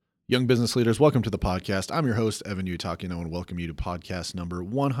Young business leaders, welcome to the podcast. I'm your host, Evan Utakino, and welcome you to podcast number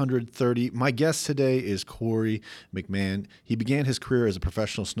 130. My guest today is Corey McMahon. He began his career as a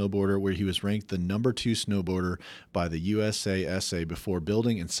professional snowboarder where he was ranked the number 2 snowboarder by the USASA before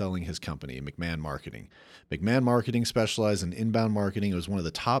building and selling his company, McMahon Marketing. McMahon Marketing specialized in inbound marketing. It was one of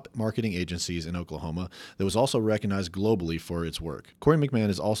the top marketing agencies in Oklahoma that was also recognized globally for its work. Corey McMahon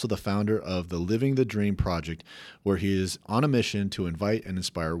is also the founder of the Living the Dream Project, where he is on a mission to invite and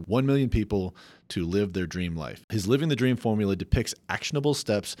inspire 1 million people to live their dream life. His Living the Dream formula depicts actionable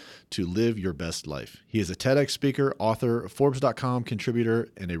steps to live your best life. He is a TEDx speaker, author, Forbes.com contributor,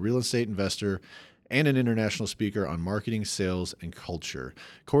 and a real estate investor, and an international speaker on marketing, sales, and culture.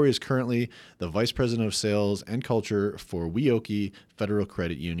 Corey is currently the Vice President of Sales and Culture for Weoki Federal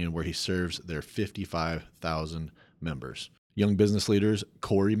Credit Union, where he serves their 55,000 members. Young business leaders,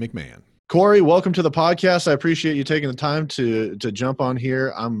 Corey McMahon. Corey, welcome to the podcast. I appreciate you taking the time to jump on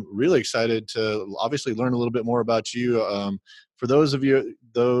here. I'm really excited to obviously learn a little bit more about you. For those of you,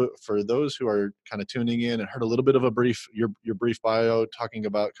 for those who are kind of tuning in and heard a little bit of your brief bio, talking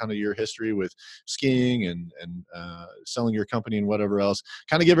about kind of your history with skiing and selling your company and whatever else,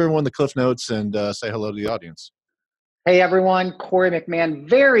 kind of give everyone the cliff notes and say hello to the audience. Hey everyone, Corey McMahon.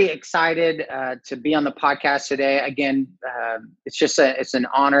 Very excited to be on the podcast today. Again, it's an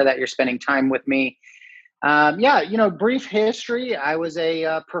honor that you're spending time with me. Brief history. I was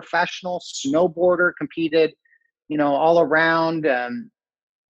a professional snowboarder, competed, all around. I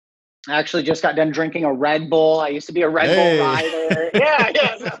actually just got done drinking a Red Bull. I used to be a Red Bull rider. Yeah.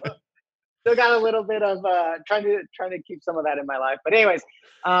 Still got a little bit of trying to keep some of that in my life. But anyways,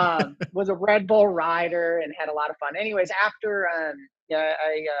 was a Red Bull rider and had a lot of fun. Anyways, after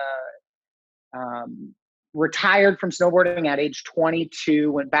I retired from snowboarding at age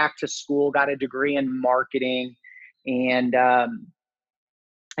 22, went back to school, got a degree in marketing, and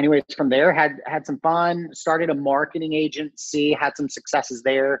anyways, from there had some fun. Started a marketing agency, had some successes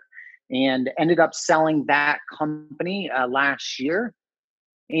there, and ended up selling that company last year.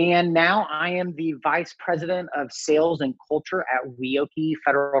 And now I am the Vice President of Sales and Culture at Weoki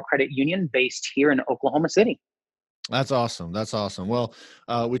Federal Credit Union based here in Oklahoma City. That's awesome. Well,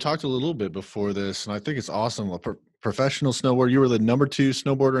 we talked a little bit before this, and I think it's awesome. A professional snowboarder. You were the number 2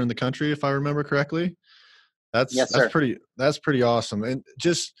 snowboarder in the country, if I remember correctly. Yes, sir. That's pretty awesome. And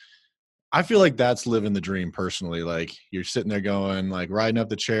just, I feel like that's living the dream personally. Like you're sitting there going, like riding up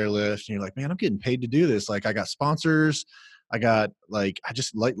the chairlift, and you're like, man, I'm getting paid to do this. Like I got sponsors. I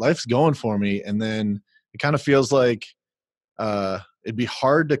just like life's going for me. And then it kind of feels like it'd be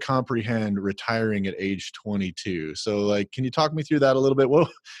hard to comprehend retiring at age 22. So like, can you talk me through that a little bit? What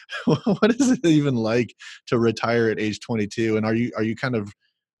is it even like to retire at age 22? And are you kind of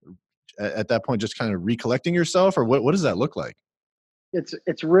at that point just kind of recollecting yourself, or what does that look like? It's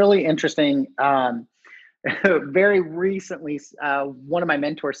really interesting. Very recently, one of my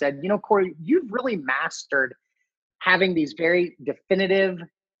mentors said, Corey, you've really mastered having these very definitive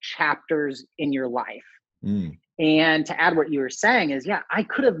chapters in your life. Mm. And to add what you were saying is, I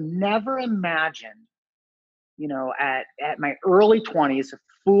could have never imagined, at my early 20s, a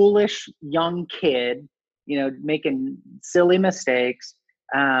foolish young kid, making silly mistakes,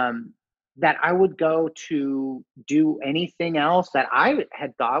 that I would go to do anything else that I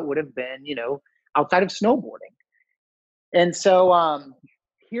had thought would have been, outside of snowboarding. And so,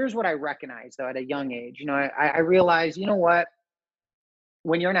 here's what I recognize though at a young age. I realized, what?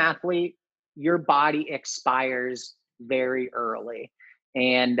 When you're an athlete, your body expires very early.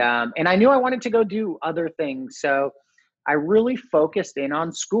 And I knew I wanted to go do other things. So I really focused in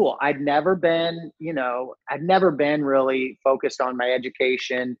on school. I'd never been really focused on my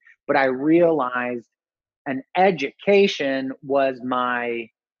education, but I realized an education was my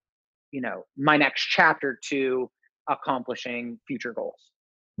next chapter to accomplishing future goals.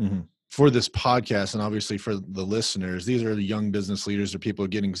 Mm-hmm. For this podcast, and obviously for the listeners, these are the young business leaders or people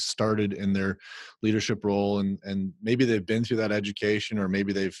getting started in their leadership role, and maybe they've been through that education, or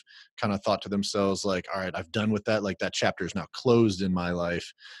maybe they've kind of thought to themselves like, all right, I've done with that, like that chapter is now closed in my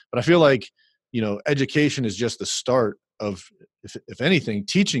life. But I feel like education is just the start of, if anything,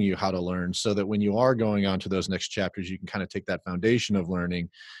 teaching you how to learn, so that when you are going on to those next chapters, you can kind of take that foundation of learning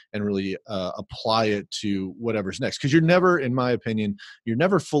and really apply it to whatever's next. Because you're never, in my opinion, you're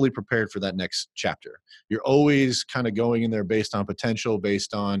never fully prepared for that next chapter. You're always kind of going in there based on potential,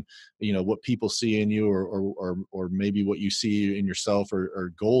 based on what people see in you, or maybe what you see in yourself,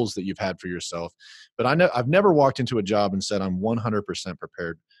 or goals that you've had for yourself. But I've never walked into a job and said I'm 100%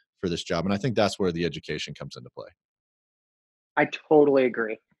 prepared for this job, and I think that's where the education comes into play. I totally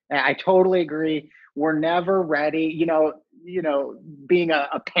agree. We're never ready. being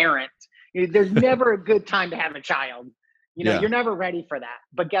a parent. There's never a good time to have a child. Yeah. You're never ready for that.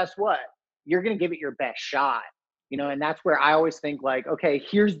 But guess what? You're going to give it your best shot. And that's where I always think like, okay,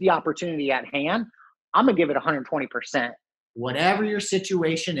 here's the opportunity at hand. I'm going to give it 120%. Whatever your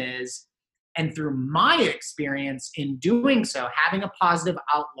situation is. And through my experience in doing so, having a positive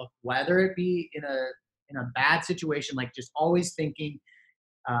outlook, whether it be in a bad situation, like just always thinking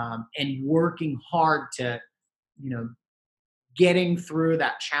and working hard to, getting through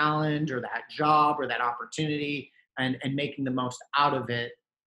that challenge or that job or that opportunity and making the most out of it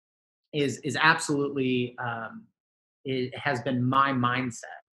is absolutely, it has been my mindset.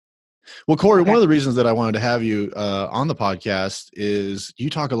 Well, Corey, one of the reasons that I wanted to have you on the podcast is you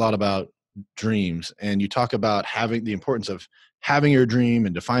talk a lot about dreams, and you talk about the importance of having your dream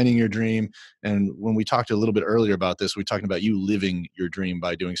and defining your dream. And when we talked a little bit earlier about this, we talked about you living your dream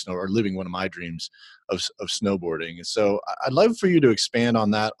by doing or living one of my dreams of snowboarding. And so I'd love for you to expand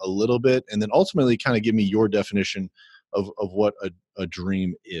on that a little bit, and then ultimately kind of give me your definition of what a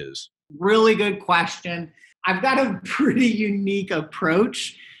dream is. Really good question. I've got a pretty unique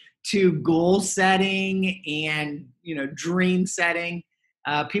approach to goal setting and, dream setting.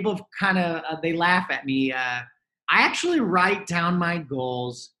 People kind of, they laugh at me. I actually write down my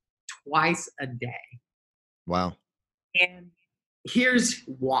goals twice a day. Wow. And here's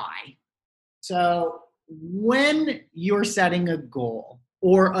why. So when you're setting a goal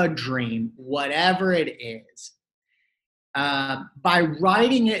or a dream, whatever it is, by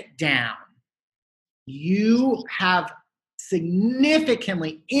writing it down, you have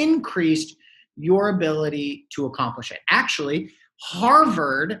significantly increased your ability to accomplish it. Actually,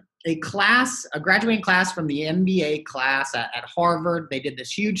 Harvard, a graduating class from the MBA class at Harvard, they did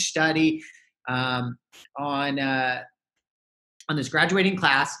this huge study on this graduating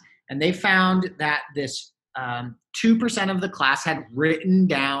class, and they found that this 2% of the class had written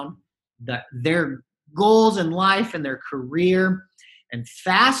down their goals in life and their career. And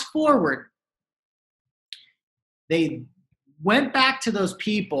fast forward, they went back to those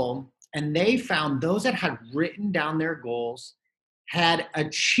people and they found those that had written down their goals had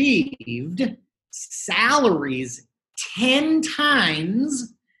achieved salaries 10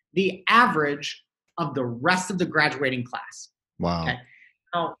 times the average of the rest of the graduating class. Wow. Okay.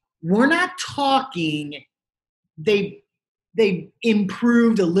 Now, we're not talking they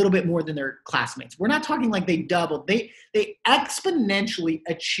improved a little bit more than their classmates. We're not talking like they doubled. They exponentially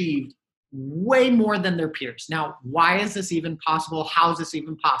achieved way more than their peers. Now, why is this even possible? How is this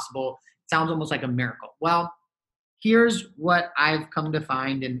even possible? It sounds almost like a miracle. Well, here's what I've come to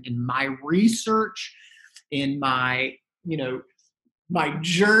find in my research, in my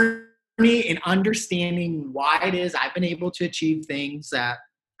journey in understanding why it is I've been able to achieve things that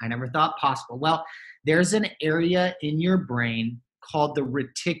I never thought possible. Well, there's an area in your brain called the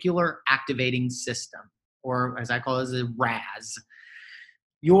reticular activating system, or as I call it, the RAS.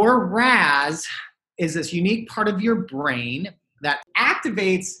 Your RAS is this unique part of your brain that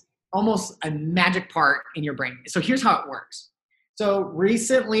activates almost a magic part in your brain. So here's how it works. So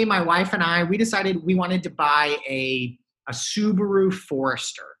recently, my wife and I, we decided we wanted to buy a Subaru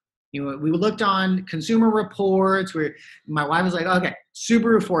Forester. We looked on Consumer Reports, where my wife was like, okay,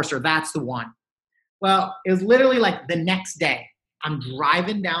 Subaru Forester, that's the one. Well, it was literally like the next day. I'm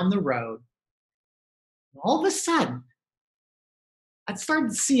driving down the road. All of a sudden, I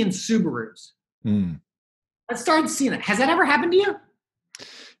started seeing Subarus. I started seeing it. Has that ever happened to you?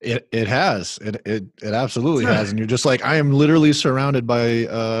 It has. It absolutely has. And you're just like, I am literally surrounded by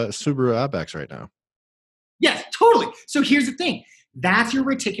Subaru Outbacks right now. Yes, totally. So here's the thing. That's your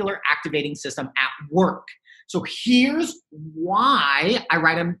reticular activating system at work. So here's why I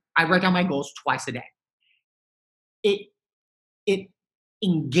write down my goals twice a day. It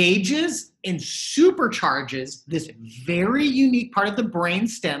engages and supercharges this very unique part of the brain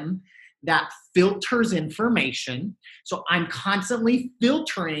stem that filters information. So I'm constantly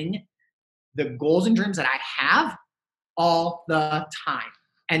filtering the goals and dreams that I have all the time.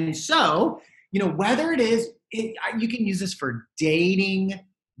 And so, whether it is, you can use this for dating,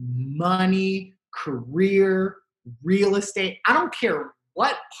 money, career, real estate. I don't care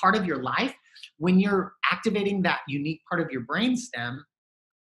what part of your life, when you're activating that unique part of your brainstem,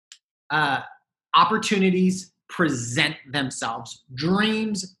 opportunities present themselves,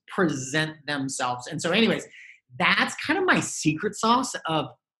 dreams present themselves. And so anyways, that's kind of my secret sauce of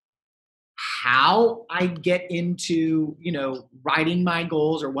how I get into, writing my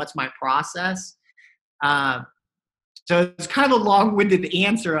goals, or what's my process. So it's kind of a long-winded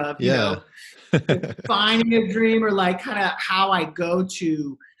answer of, finding a dream, or like kind of how I go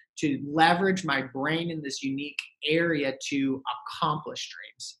to to leverage my brain in this unique area to accomplish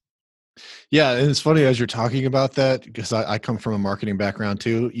dreams. Yeah, and it's funny as you're talking about that because I come from a marketing background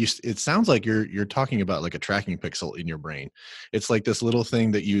too. It sounds like you're talking about like a tracking pixel in your brain. It's like this little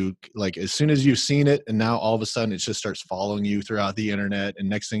thing that you like as soon as you've seen it, and now all of a sudden it just starts following you throughout the internet. And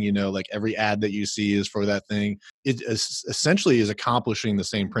next thing you know, like every ad that you see is for that thing. Essentially is accomplishing the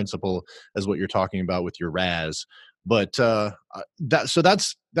same principle as what you're talking about with your RAS. But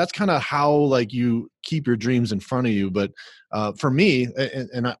that's kind of how like you keep your dreams in front of you. But for me,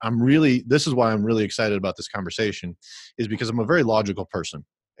 I'm really, this is why I'm really excited about this conversation, is because I'm a very logical person.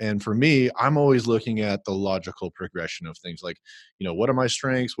 And for me, I'm always looking at the logical progression of things like, what are my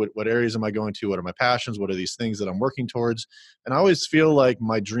strengths? What areas am I going to? What are my passions? What are these things that I'm working towards? And I always feel like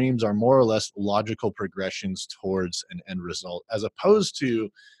my dreams are more or less logical progressions towards an end result, as opposed to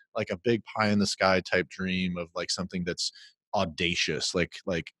like a big pie in the sky type dream of like something that's audacious, like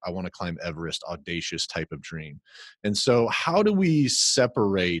I want to climb Everest, audacious type of dream. And so how do we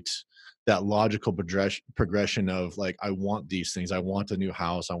separate that logical progression of like, I want these things, I want a new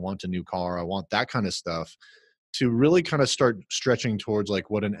house, I want a new car, I want that kind of stuff, to really kind of start stretching towards like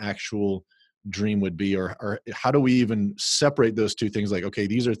what an actual dream would be, or how do we even separate those two things? Like, okay,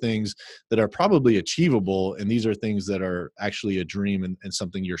 these are things that are probably achievable, and these are things that are actually a dream and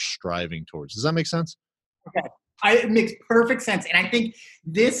something you're striving towards. Does that make sense? Okay. It makes perfect sense. And I think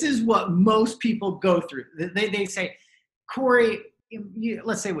this is what most people go through. They say, Corey,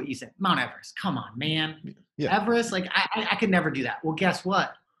 let's say what you said, Mount Everest. Come on, man. Yeah. Everest, like I could never do that. Well, guess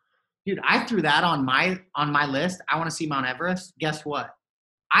what? Dude, I threw that on my list. I want to see Mount Everest. Guess what?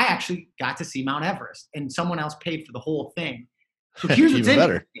 I actually got to see Mount Everest, and someone else paid for the whole thing. So here's what's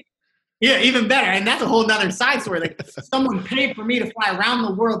better. Yeah, even better. And that's a whole nother side story. Like someone paid for me to fly around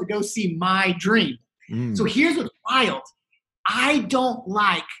the world to go see my dream. So here's what's wild. I don't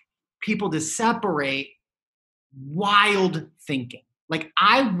like people to separate wild thinking. Like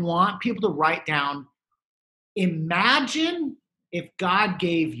I want people to write down, imagine if God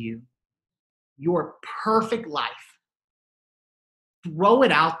gave you your perfect life. Throw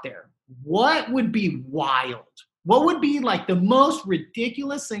it out there. What would be wild? What would be like the most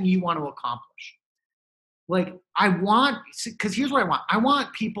ridiculous thing you want to accomplish? Like because here's what I want. I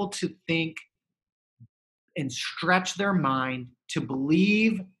want people to think and stretch their mind to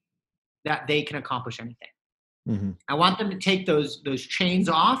believe that they can accomplish anything. Mm-hmm. I want them to take those chains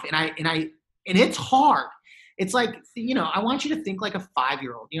off, and it's hard. It's like, I want you to think like a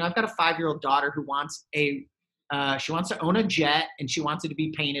 5-year-old. I've got a 5-year-old daughter who wants she wants to own a jet, and she wants it to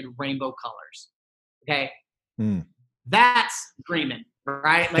be painted rainbow colors. Okay. That's dreaming,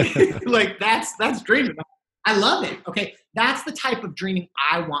 right? Like that's dreaming. I love it. Okay. That's the type of dreaming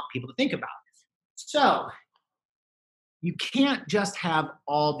I want people to think about. So you can't just have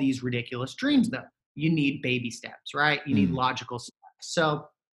all these ridiculous dreams though. You need baby steps, right? You need logical steps. So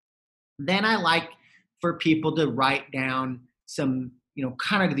then I like for people to write down some,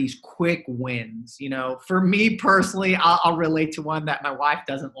 kind of these quick wins. For me personally, I'll relate to one that my wife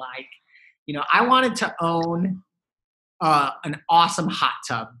doesn't like. I wanted to own an awesome hot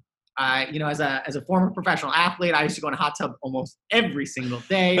tub. As a former professional athlete, I used to go in a hot tub almost every single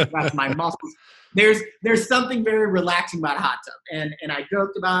day. That's my muscles. There's something very relaxing about a hot tub. And I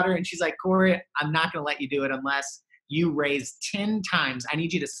joked about her, and she's like, Corey, I'm not going to let you do it unless you raise 10 times. I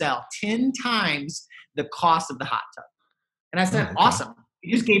need you to sell 10 times the cost of the hot tub. And I said, awesome.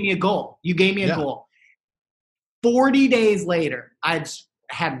 You just gave me a goal. You gave me a goal. 40 days later, I'd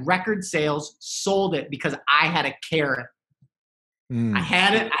had record sales, sold it because I had a carrot. I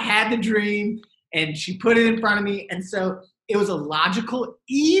had it. I had the dream, and she put it in front of me. And so it was a logical,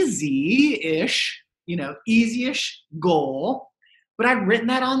 easy-ish goal, but I'd written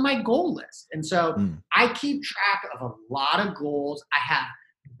that on my goal list. And so I keep track of a lot of goals. I have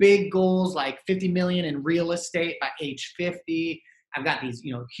big goals like 50 million in real estate by age 50. I've got these,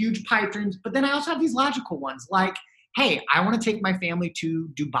 huge pipe dreams, but then I also have these logical ones like, hey, I want to take my family to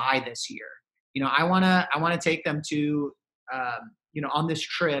Dubai this year. I want to take them to, on this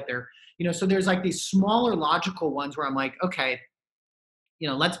trip, or, so there's like these smaller logical ones where I'm like, okay,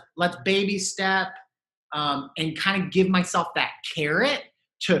 let's baby step, and kind of give myself that carrot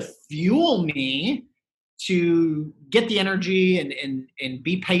to fuel me to get the energy and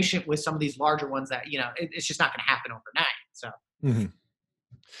be patient with some of these larger ones that, it's just not going to happen overnight. So. Mm-hmm.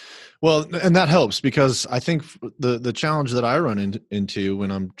 Well, and that helps because I think the challenge that I run into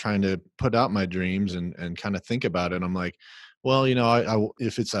when I'm trying to put out my dreams and kind of think about it, I'm like, Well,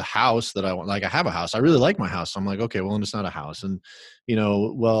 if it's a house that I want, like I have a house, I really like my house. So I'm like, okay, well, and it's not a house. And, I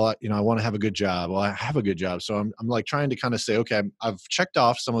want to have a good job. Well, I have a good job. So I'm like trying to kind of say, okay, I've checked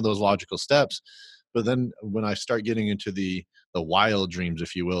off some of those logical steps. But then when I start getting into the wild dreams,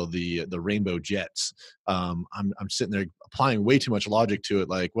 if you will, the rainbow jets, I'm sitting there applying way too much logic to it.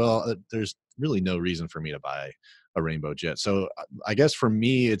 Like, well, there's really no reason for me to buy a rainbow jet. So I guess for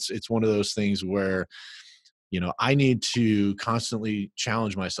me, it's one of those things where I need to constantly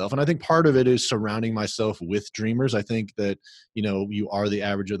challenge myself. And I think part of it is surrounding myself with dreamers. I think that, you are the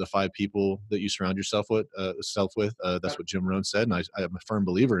average of the 5 people that you surround yourself with. That's what Jim Rohn said. And I'm a firm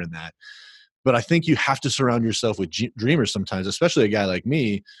believer in that. But I think you have to surround yourself with dreamers sometimes, especially a guy like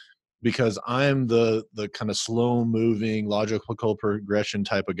me, because I'm the kind of slow moving, logical progression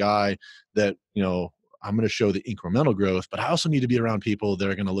type of guy that, I'm going to show the incremental growth, but I also need to be around people that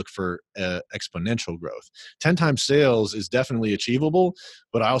are going to look for exponential growth. 10 times sales is definitely achievable,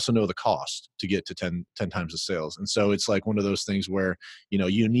 but I also know the cost to get to 10 times the sales. And so it's like one of those things where,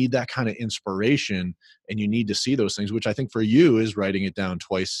 you need that kind of inspiration and you need to see those things, which I think for you is writing it down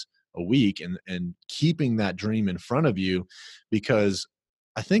twice a week and keeping that dream in front of you, because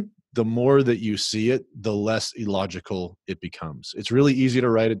I think the more that you see it, the less illogical it becomes. It's really easy to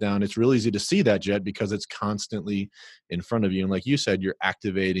write it down. It's really easy to see that jet because it's constantly in front of you. And like you said, you're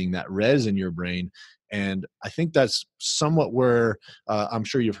activating that res in your brain. And I think that's somewhat where I'm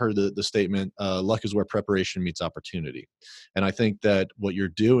sure you've heard the statement, luck is where preparation meets opportunity. And I think that what you're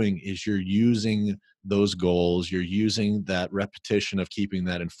doing is you're using those goals, you're using that repetition of keeping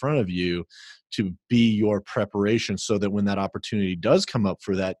that in front of you to be your preparation so that when that opportunity does come up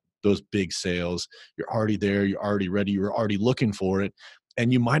for those big sales, you're already there, you're already ready, you're already looking for it.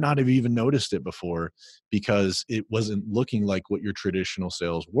 And you might not have even noticed it before because it wasn't looking like what your traditional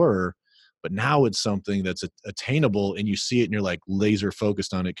sales were. But now it's something that's attainable and you see it and you're like laser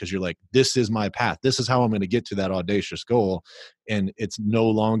focused on it because you're like, this is my path. This is how I'm going to get to that audacious goal. And it's no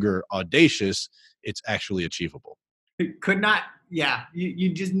longer audacious. It's actually achievable. Could not. Yeah.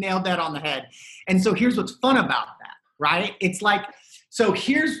 You just nailed that on the head. And so here's what's fun about that, right? It's like, so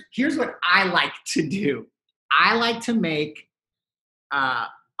here's what I like to do. I like to make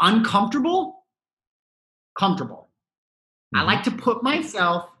uncomfortable comfortable. I like to put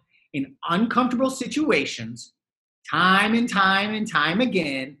myself in uncomfortable situations time and time and time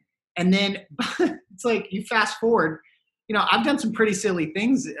again. And then it's like you fast forward, I've done some pretty silly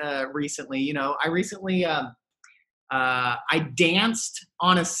things recently. I recently, I danced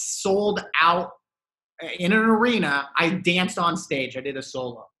on a sold out in an arena. I danced on stage. I did a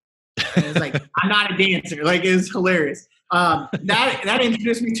solo. And it's like, I'm not a dancer. Like, it was hilarious. That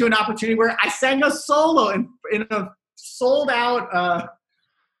introduced me to an opportunity where I sang a solo in a sold out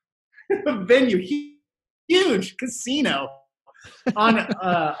venue, huge casino on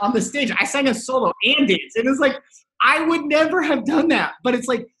the stage. I sang a solo and danced. And it was like, I would never have done that. But it's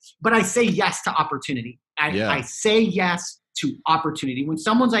like, but I say yes to opportunity. I say yes to opportunity. When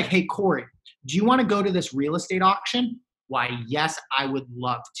someone's like, hey, Corey, do you want to go to this real estate auction? Why, yes, I would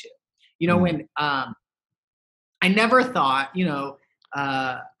love to. When I never thought,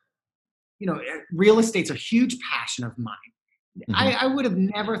 real estate's a huge passion of mine. Mm-hmm. I would have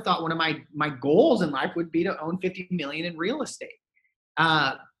never thought one of my goals in life would be to own 50 million in real estate.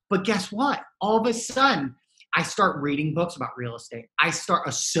 But guess what? All of a sudden, I start reading books about real estate. I start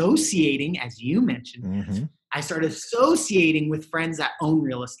associating, as you mentioned, I started associating with friends that own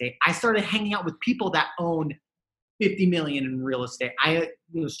real estate. I started hanging out with people that own 50 million in real estate. I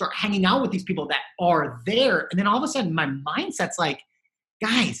start hanging out with these people that are there. And then all of a sudden my mindset's like,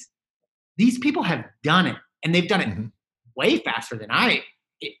 guys, these people have done it. And they've done it way faster than I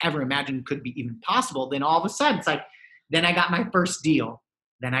ever imagined could be even possible. Then all of a sudden it's like, then I got my first deal.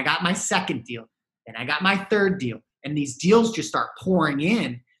 Then I got my second deal. Then I got my third deal. And these deals just start pouring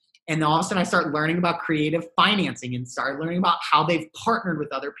in. And all of a sudden I start learning about creative financing and start learning about how they've partnered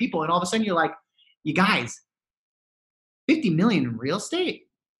with other people. And all of a sudden you're like, you guys, 50 million in real estate?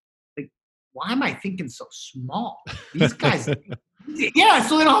 Like, why am I thinking so small? These guys, yeah.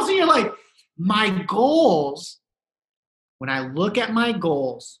 So then all of a sudden you're like, my goals, when I look at my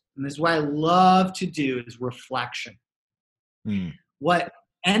goals, and this is what I love to do is reflection. What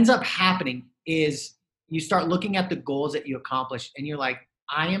ends up happening is you start looking at the goals that you accomplish and you're like,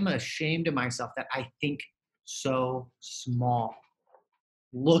 I am ashamed of myself that I think so small.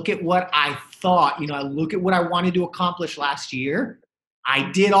 Look at what I thought, I look at what I wanted to accomplish last year. I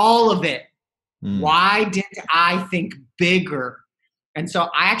did all of it. Why didn't I think bigger? And so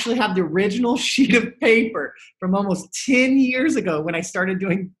I actually have the original sheet of paper from almost 10 years ago when I started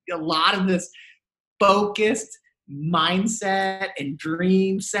doing a lot of this focused mindset and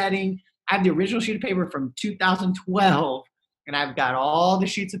dream setting. I have the original sheet of paper from 2012, and I've got all the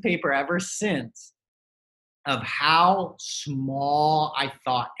sheets of paper ever since of how small I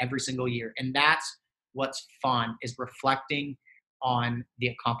thought every single year. And that's what's fun, is reflecting on the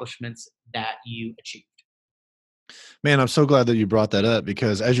accomplishments that you achieved. Man, I'm so glad that you brought that up,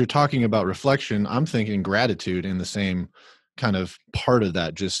 because as you're talking about reflection, I'm thinking gratitude in the same kind of part of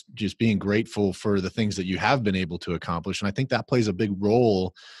that, just being grateful for the things that you have been able to accomplish. And I think that plays a big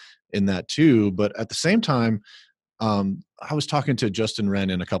role in that too. But at the same time, I was talking to Justin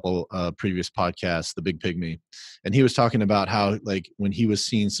Wren in a couple previous podcasts, the Big Pygmy, and he was talking about how, like, when he was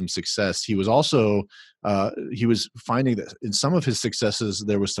seeing some success, he was also he was finding that in some of his successes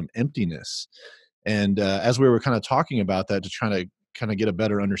there was some emptiness. And as we were kind of talking about that, to try to kind of get a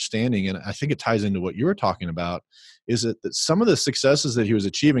better understanding, and I think it ties into what you were talking about, is that some of the successes that he was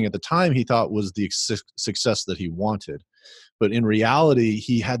achieving at the time he thought was the success that he wanted. But in reality,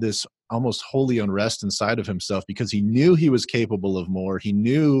 he had this almost holy unrest inside of himself, because he knew he was capable of more. He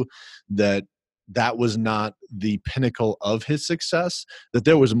knew that that was not the pinnacle of his success, that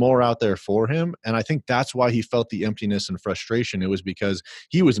there was more out there for him. And I think that's why he felt the emptiness and frustration. It was because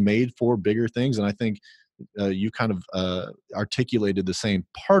he was made for bigger things. And I think you kind of articulated the same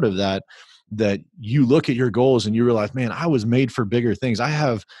part of that, that you look at your goals and you realize, man, I was made for bigger things. I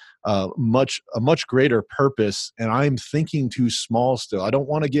have a much greater purpose, and I'm thinking too small still. I don't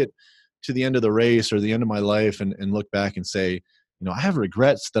want to get to the end of the race or the end of my life and look back and say, I have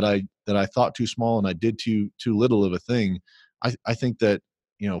regrets that I thought too small and I did too little of a thing. I think that,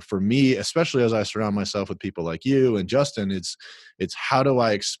 for me, especially as I surround myself with people like you and Justin, it's how do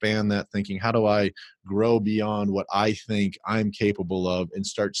I expand that thinking? How do I grow beyond what I think I'm capable of and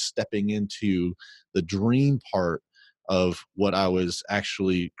start stepping into the dream part of what I was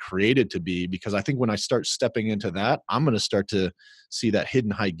actually created to be? Because I think when I start stepping into that, I'm going to start to see that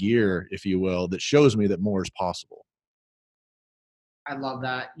hidden high gear, if you will, that shows me that more is possible. I love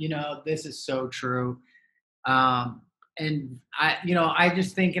that. This is so true. And I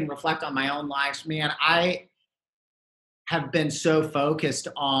just think and reflect on my own life, man. I have been so focused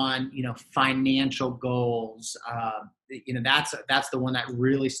on, financial goals. That's the one that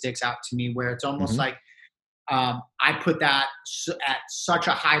really sticks out to me, where it's almost Mhm. like I put that at such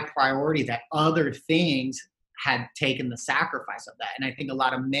a high priority that other things had taken the sacrifice of that. And I think a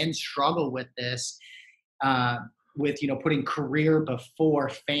lot of men struggle with this, uh, with putting career before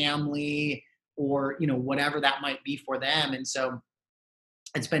family, or whatever that might be for them. And so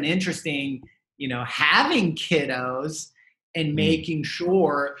it's been interesting, having kiddos and Mm. making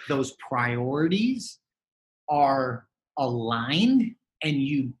sure those priorities are aligned, and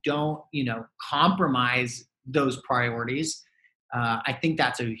you don't, compromise those priorities. I think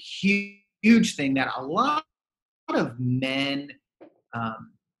that's a huge thing that a lot of men,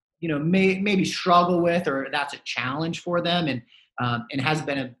 maybe struggle with, or that's a challenge for them. And has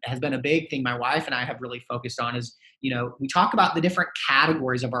been a big thing my wife and I have really focused on is, we talk about the different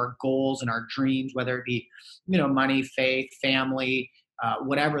categories of our goals and our dreams, whether it be, money, faith, family,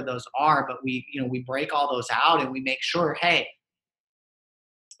 whatever those are. But we break all those out and we make sure, hey,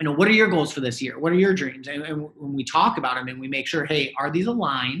 what are your goals for this year? What are your dreams? And when we talk about them, and we make sure, hey, are these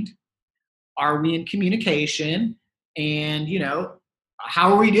aligned? Are we in communication? And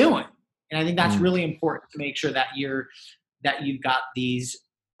how are we doing? And I think that's Mm. really important, to make sure that you've got these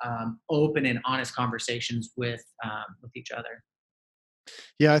open and honest conversations with each other.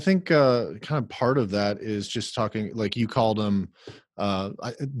 Yeah, I think kind of part of that is just talking, like you called them,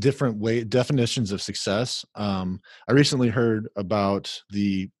 different way definitions of success. I recently heard about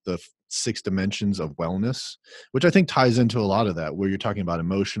the 6 dimensions of wellness, which I think ties into a lot of that, where you're talking about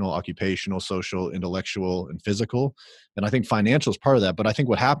emotional, occupational, social, intellectual, and physical. And I think financial is part of that. But I think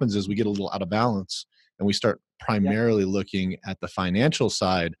what happens is we get a little out of balance and we start Yeah. primarily looking at the financial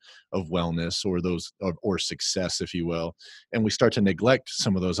side of wellness, or or success, if you will, and we start to neglect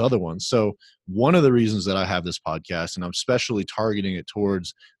some of those other ones. So one of the reasons that I have this podcast, and I'm especially targeting it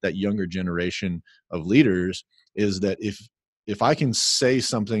towards that younger generation of leaders, is that if I can say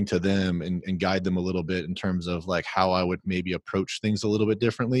something to them and guide them a little bit in terms of like how I would maybe approach things a little bit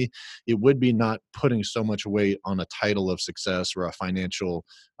differently, it would be not putting so much weight on a title of success or a financial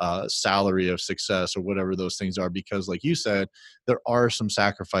salary of success or whatever those things are. Because like you said, there are some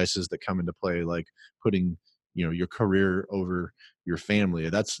sacrifices that come into play, like putting your career over your family.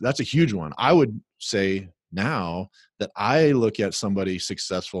 That's a huge one. I would say now that I look at somebody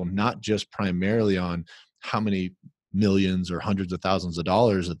successful not just primarily on how many millions or hundreds of thousands of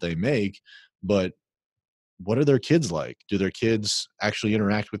dollars that they make, but what are their kids like? Do their kids actually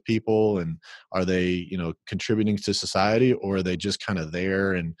interact with people, and are they, contributing to society, or are they just kind of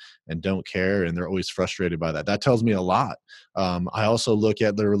there and don't care, and they're always frustrated by that? That tells me a lot. I also look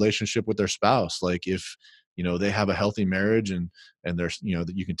at their relationship with their spouse. Like if, they have a healthy marriage, and there's,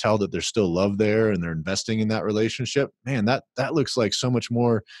 that you can tell that there's still love there and they're investing in that relationship, man, that looks like so much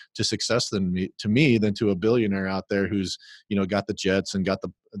more to success to me than to a billionaire out there who's, got the jets and got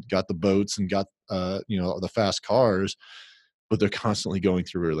the boats and got, the fast cars, but they're constantly going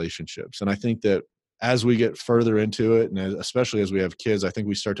through relationships. And I think that as we get further into it, and especially as we have kids, I think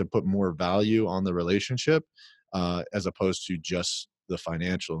we start to put more value on the relationship, as opposed to just the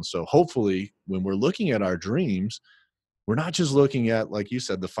financial. And so hopefully when we're looking at our dreams, we're not just looking at, like you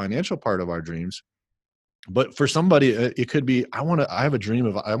said, the financial part of our dreams, but for somebody, it could be, I have a dream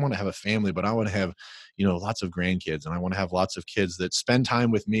of, I want to have a family, but I want to have, lots of grandkids, and I want to have lots of kids that spend time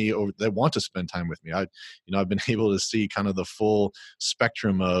with me, or that want to spend time with me. I've been able to see kind of the full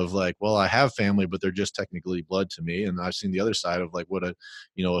spectrum of like, well, I have family, but they're just technically blood to me. And I've seen the other side of like what a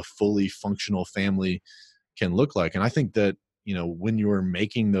fully functional family can look like. And I think that, when you are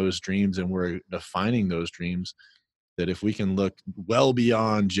making those dreams and we're defining those dreams, that if we can look well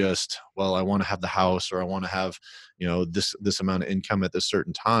beyond just, well, I want to have the house, or I want to have, this amount of income at this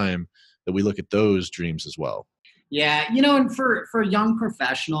certain time, that we look at those dreams as well. Yeah, and for a young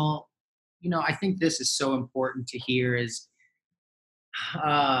professional, I think this is so important to hear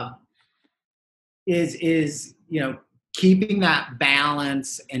uh, is keeping that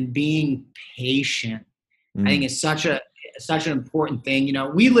balance and being patient. I think is such an important thing.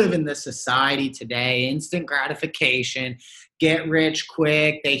 We live in this society today, instant gratification, get rich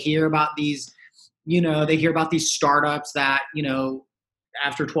quick. They hear about these, startups that,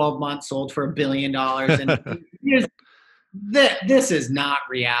 after 12 months sold for $1 billion. And this is not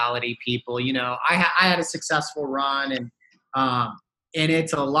reality, people. I had a successful run, and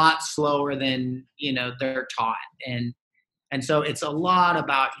it's a lot slower than, they're taught. And so it's a lot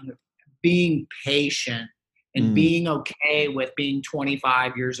about being patient and being okay with being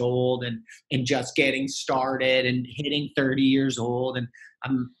 25 years old and just getting started and hitting 30 years old. And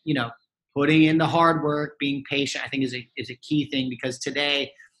putting in the hard work, being patient, I think is a key thing, because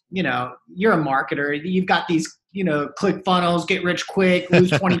today, you're a marketer. You've got these, click funnels, get rich quick, lose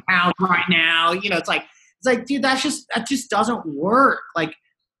 20 pounds right now. It's like, dude, that just doesn't work. Like,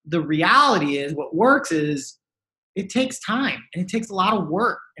 the reality is, what works is, it takes time, and it takes a lot of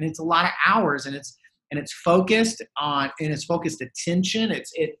work, and it's a lot of hours, and it's focused attention.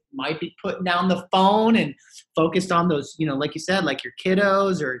 It might be putting down the phone and focused on those, like you said, like your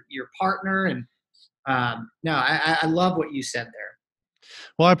kiddos or your partner. And no, I love what you said there.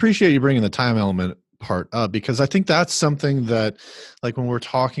 Well, I appreciate you bringing the time element part up, because I think that's something that, like, when we're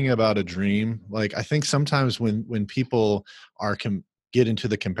talking about a dream, like, I think sometimes when people get into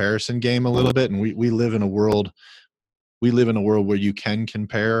the comparison game a little bit, and we live in a world where you can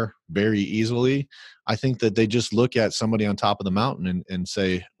compare very easily. I think that they just look at somebody on top of the mountain and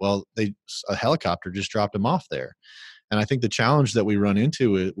say, well, a helicopter just dropped them off there. And I think the challenge that we run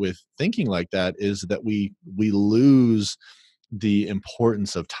into with thinking like that is that we lose the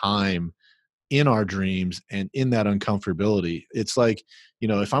importance of time in our dreams and in that uncomfortability. It's like,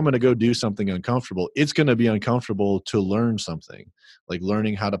 if I'm going to go do something uncomfortable, it's going to be uncomfortable to learn something, like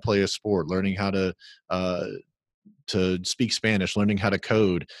learning how to play a sport, learning how to speak Spanish, learning how to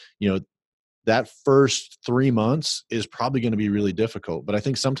code. That first 3 months is probably going to be really difficult. But I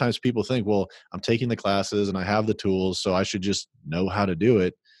think sometimes people think, well, I'm taking the classes and I have the tools, so I should just know how to do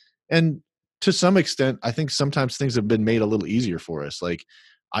it. And to some extent, I think sometimes things have been made a little easier for us. Like,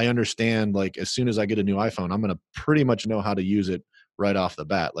 I understand, like, as soon as I get a new iPhone, I'm going to pretty much know how to use it right off the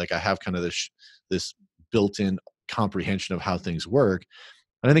bat. Like, I have kind of this built-in comprehension of how things work.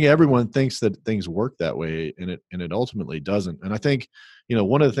 And I think everyone thinks that things work that way, and it ultimately doesn't. And I think,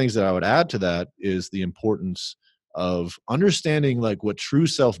 one of the things that I would add to that is the importance of understanding, like, what true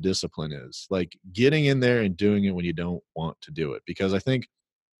self-discipline is, like getting in there and doing it when you don't want to do it. Because I think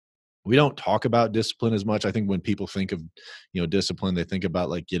we don't talk about discipline as much. I think when people think of, discipline, they think about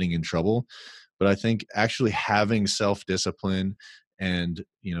like getting in trouble. But I think actually having self-discipline and,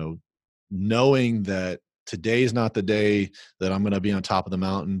 knowing that today's not the day that I'm going to be on top of the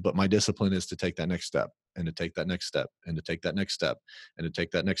mountain, but my discipline is to take that next step, and to take that next step, and to take that next step, and to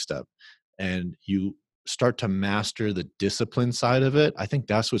take that next step. And you start to master the discipline side of it. I think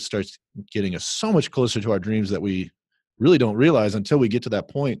that's what starts getting us so much closer to our dreams that we really don't realize until we get to that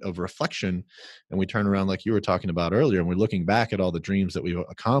point of reflection, and we turn around, like you were talking about earlier, and we're looking back at all the dreams that we've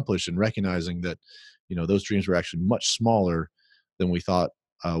accomplished and recognizing that, those dreams were actually much smaller than we thought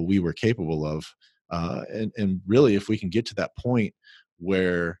we were capable of. And really, if we can get to that point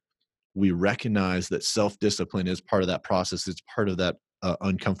where we recognize that self-discipline is part of that process, it's part of that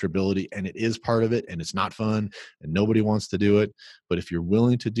uncomfortability, and it is part of it, and it's not fun, and nobody wants to do it. But if you're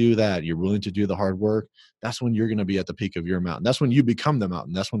willing to do that, you're willing to do the hard work, that's when you're going to be at the peak of your mountain. That's when you become the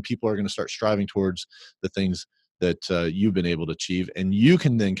mountain. That's when people are going to start striving towards the things that you've been able to achieve, and you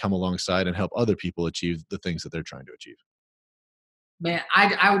can then come alongside and help other people achieve the things that they're trying to achieve. Man,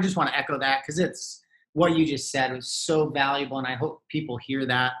 I would just want to echo that, because it's what you just said was so valuable, and I hope people hear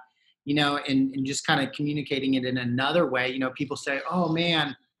that, and just kind of communicating it in another way. People say, oh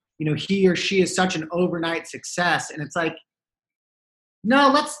man, he or she is such an overnight success. And it's like, no,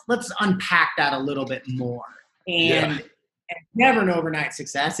 let's unpack that a little bit more. And it's never an overnight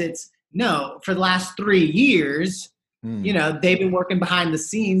success. It's no, for the last 3 years, they've been working behind the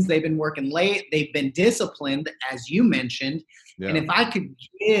scenes. They've been working late. They've been disciplined, as you mentioned. Yeah. And if I could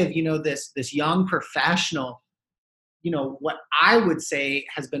give, this young professional, what I would say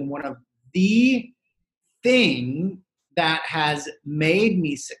has been one of the thing that has made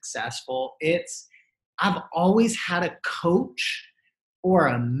me successful, I've always had a coach or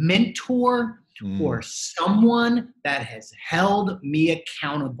a mentor or someone that has held me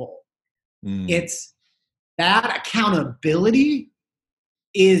accountable. It's that accountability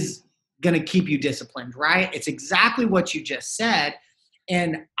is going to keep you disciplined, right? It's exactly what you just said.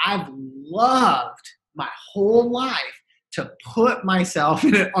 And I've loved my whole life to put myself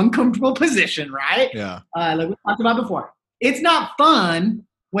in an uncomfortable position, right? Yeah. Like we talked about before. It's not fun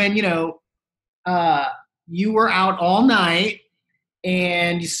when, you were out all night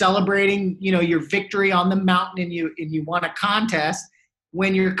and you're celebrating, your victory on the mountain, and you won a contest,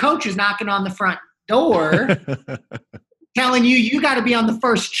 when your coach is knocking on the front door telling you got to be on the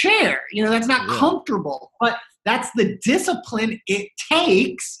first chair. That's not comfortable, but that's the discipline it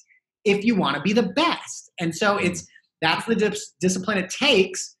takes if you want to be the best. And so that's the discipline it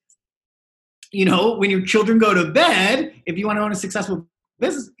takes, when your children go to bed. If you want to own a successful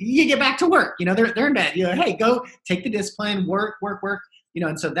business, you get back to work. They're in bed. Hey, go take the discipline, work.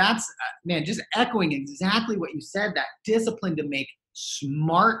 And so that's, man, just echoing exactly what you said, that discipline to make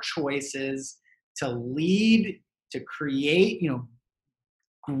smart choices, to lead, to create,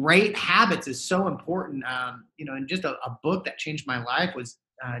 great habits is so important. And just a book that changed my life was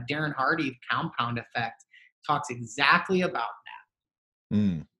Darren Hardy, Compound Effect, talks exactly about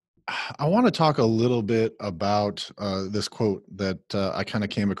that. I want to talk a little bit about this quote that I kind of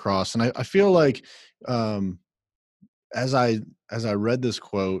came across, and I feel like as I read this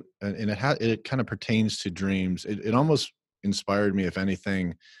quote, and it kind of pertains to dreams, it almost inspired me, if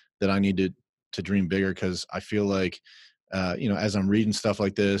anything, that I needed to dream bigger, because I feel like as I'm reading stuff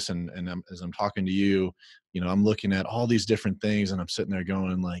like this, and as I'm talking to you, I'm looking at all these different things, and I'm sitting there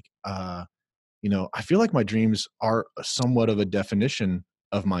going like, I feel like my dreams are somewhat of a definition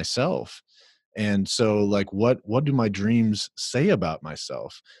of myself. And so like, what do my dreams say about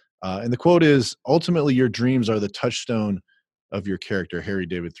myself? And the quote is, ultimately, your dreams are the touchstone of your character, Harry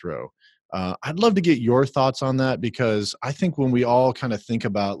David Thoreau. I'd love to get your thoughts on that, because I think when we all kind of think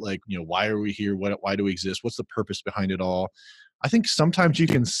about like, why are we here? Why do we exist? What's the purpose behind it all? I think sometimes you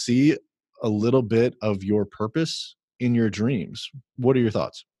can see a little bit of your purpose in your dreams. What are your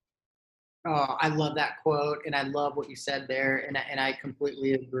thoughts? Oh, I love that quote, and I love what you said there, and I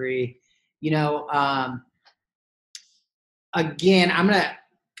completely agree. Again, I'm gonna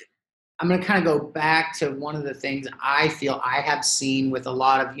kind of go back to one of the things I feel I have seen with a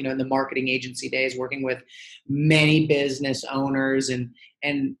lot of, in the marketing agency days, working with many business owners and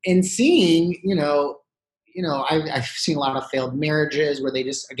seeing, I've seen a lot of failed marriages where they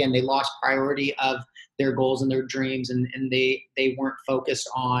just, again, they lost priority of their goals and their dreams, and they weren't focused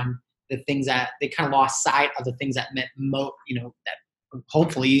on the things that they kind of lost sight of, the things that meant that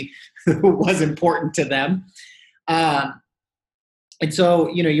hopefully was important to them. And so,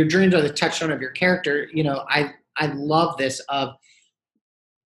 your dreams are the touchstone of your character. I love this of,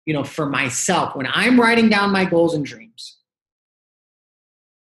 for myself, when I'm writing down my goals and dreams,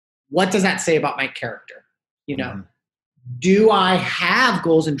 what does that say about my character? Do I have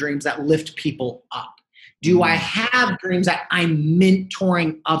goals and dreams that lift people up? Do I have dreams that I'm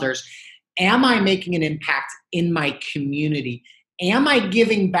mentoring others? Am I making an impact in my community? Am I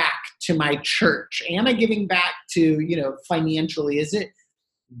giving back to my church? Am I giving back to, financially?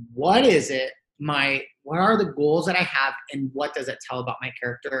 What are the goals that I have, and what does it tell about my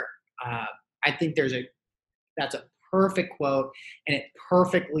character? I think that's a perfect quote, and it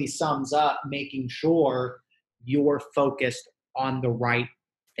perfectly sums up making sure you're focused on the right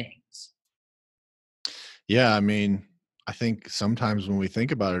things. Yeah. I mean, I think sometimes when we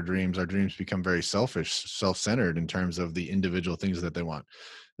think about our dreams become very selfish, self-centered in terms of the individual things that they want.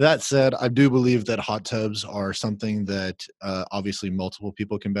 That said, I do believe that hot tubs are something that obviously multiple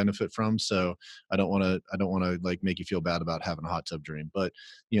people can benefit from. So I don't want to like make you feel bad about having a hot tub dream. But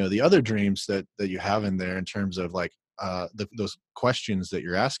the other dreams that you have in there in terms of like those questions that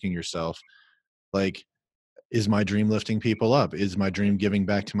you're asking yourself, like, is my dream lifting people up? Is my dream giving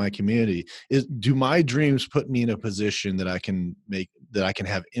back to my community? Do my dreams put me in a position that I can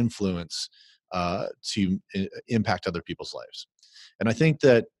have influence to impact other people's lives? And I think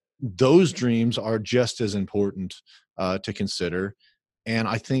that those dreams are just as important to consider. And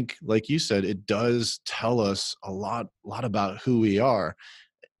I think, like you said, it does tell us a lot about who we are.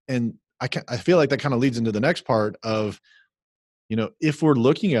 And I feel like that kind of leads into the next part of, if we're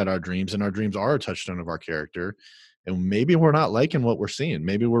looking at our dreams and our dreams are a touchstone of our character, and maybe we're not liking what we're seeing,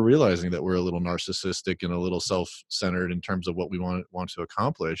 maybe we're realizing that we're a little narcissistic and a little self-centered in terms of what we want to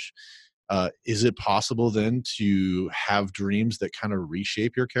accomplish. Is it possible then to have dreams that kind of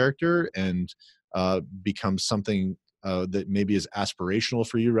reshape your character and become something that maybe is aspirational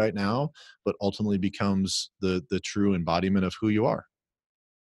for you right now, but ultimately becomes the true embodiment of who you are?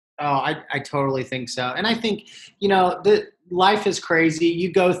 Oh, I totally think so. And I think, the life is crazy.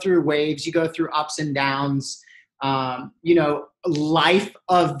 You go through waves, you go through ups and downs. Life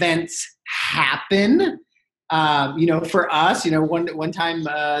events happen. For us, one time,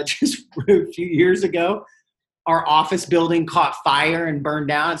 just a few years ago, our office building caught fire and burned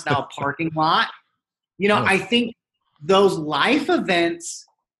down. It's now a parking lot. Oh, I think those life events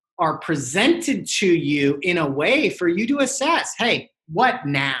are presented to you in a way for you to assess, hey, what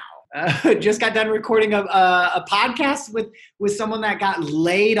now? Just got done recording a podcast with someone that got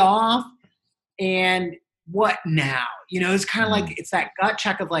laid off, and what now? It's kind of like, it's that gut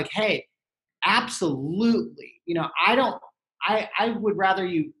check of like, hey, absolutely. I would rather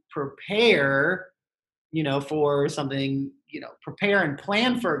you prepare, for something, prepare and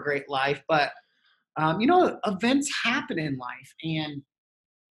plan for a great life, but events happen in life,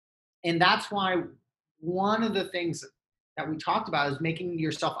 and that's why one of the things that we talked about is making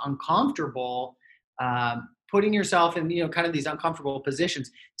yourself uncomfortable, putting yourself in, kind of these uncomfortable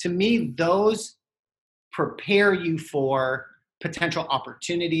positions. To me, those prepare you for potential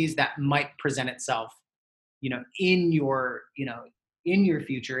opportunities that might present itself, in your, in your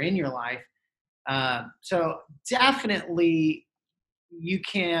future, in your life. So definitely you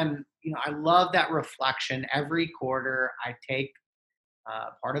can, I love that reflection. Every quarter I take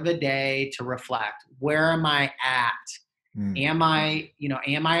part of the day to reflect. Where am I at? mm. Am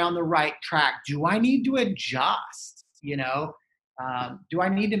I on the right track? Do I need to adjust? Do I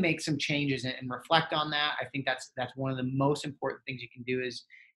need to make some changes and reflect on that? I think that's one of the most important things you can do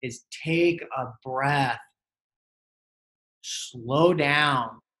is take a breath, slow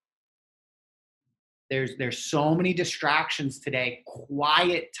down. There's so many distractions today.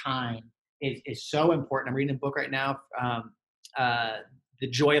 Quiet time is so important. I'm reading a book right now, The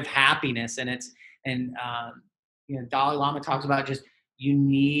Joy of Happiness, and Dalai Lama talks about just, you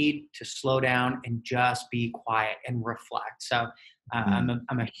need to slow down and just be quiet and reflect. So I'm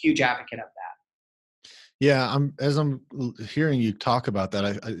a huge advocate of that. Yeah, as I'm hearing you talk about that,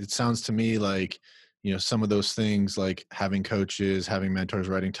 it sounds to me like, some of those things like having coaches, having mentors,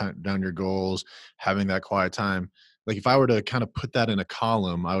 writing down your goals, having that quiet time. Like if I were to kind of put that in a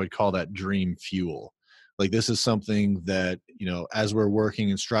column, I would call that dream fuel. Like this is something that, as we're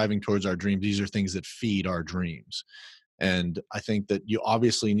working and striving towards our dreams, these are things that feed our dreams. And I think that you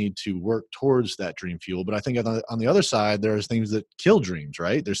obviously need to work towards that dream fuel. But I think on the other side, there's things that kill dreams,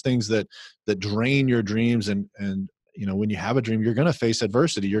 right? There's things that drain your dreams. And when you have a dream, you're going to face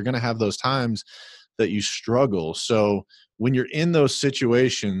adversity. You're going to have those times that you struggle. So when you're in those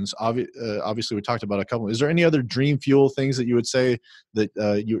situations, obviously we talked about a couple. Is there any other dream fuel things that you would say that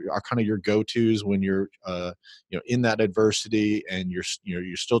you are kind of your go-tos when you're in that adversity and you're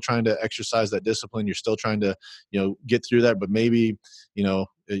still trying to exercise that discipline, you're still trying to get through that, but maybe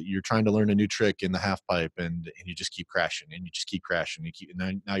you're trying to learn a new trick in the half pipe and you just keep crashing and you just keep crashing.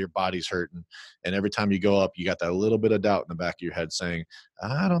 Now your body's hurting, and every time you go up, you got that little bit of doubt in the back of your head saying,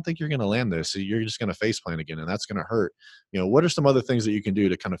 I don't think you're going to land this. So you're just going to face plant again, and that's going to hurt. What are some other things that you can do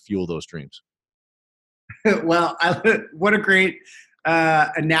to kind of fuel those dreams? Well, what a great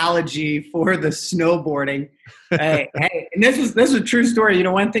analogy for the snowboarding. Hey, and this is a true story.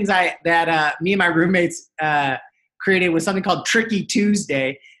 One of the things that me and my roommates created was something called Tricky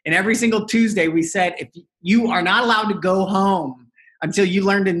Tuesday. And every single Tuesday we said, if you are not allowed to go home until you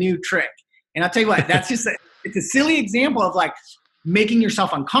learned a new trick. And I'll tell you what, that's just it's a silly example of like making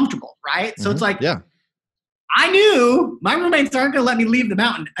yourself uncomfortable, right? So it's like, yeah, I knew my roommates aren't going to let me leave the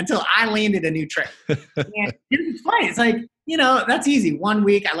mountain until I landed a new trick. And it's funny. It's like, that's easy. 1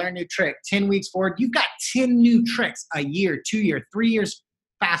 week, I learned a new trick. 10 weeks forward, you've got 10 new tricks a year, 2 year, 3 years.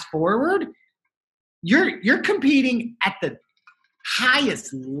 Fast forward, you're competing at the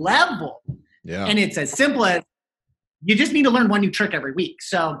highest level. Yeah. And it's as simple as you just need to learn one new trick every week.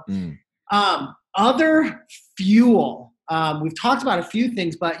 So other fuel, we've talked about a few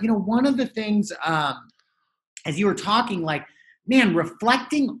things, but one of the things, as you were talking, like, man,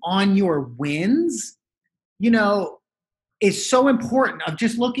 reflecting on your wins, is so important, of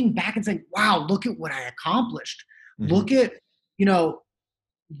just looking back and saying, wow, look at what I accomplished. Mm-hmm.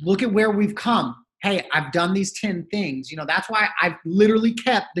 Look at where we've come. Hey, I've done these 10 things. That's why I've literally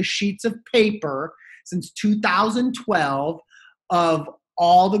kept the sheets of paper since 2012 of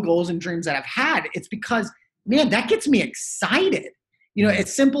all the goals and dreams that I've had. It's because, man, that gets me excited.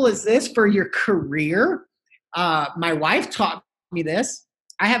 As simple as this for your career. My wife taught me this.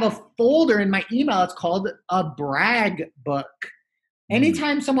 I have a folder in my email. It's called a brag book.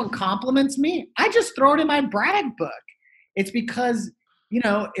 Anytime someone compliments me, I just throw it in my brag book. It's because,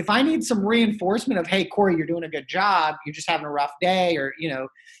 if I need some reinforcement of, hey, Corey, you're doing a good job, you're just having a rough day, or,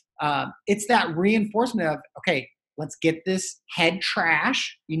 it's that reinforcement of, okay, let's get this head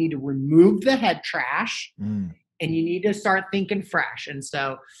trash. You need to remove the head trash. And you need to start thinking fresh. And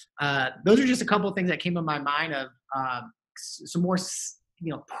so those are just a couple of things that came to my mind of some more,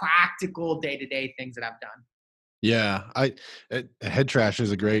 practical day-to-day things that I've done. Yeah. Head trash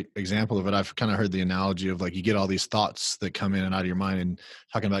is a great example of it. I've kind of heard the analogy of, like, you get all these thoughts that come in and out of your mind, and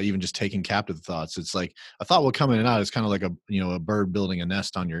talking about even just taking captive thoughts. It's like a thought will come in and out. It's kind of like a bird building a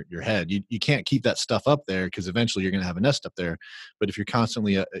nest on your head. You can't keep that stuff up there, because eventually you're going to have a nest up there. But if you're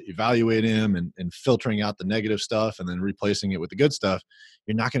constantly evaluating them and filtering out the negative stuff and then replacing it with the good stuff,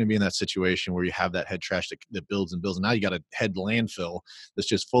 you're not going to be in that situation where you have that head trash that builds and builds. And now you got a head landfill that's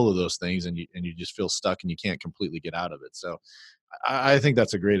just full of those things, and you just feel stuck and you can't completely get out of it. So I think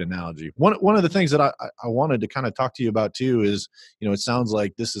that's a great analogy. One of the things that I wanted to kind of talk to you about too is, it sounds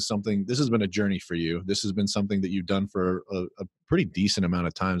like this has been a journey for you. This has been something that you've done for a pretty decent amount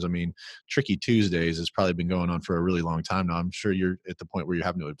of times. I mean, Tricky Tuesdays has probably been going on for a really long time now. I'm sure you're at the point where you're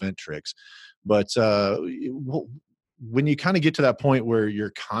having to invent tricks, but when you kind of get to that point where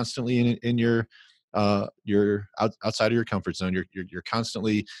you're constantly in your you're outside of your comfort zone, you're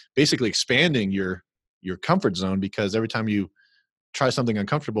constantly basically expanding your comfort zone, because every time you try something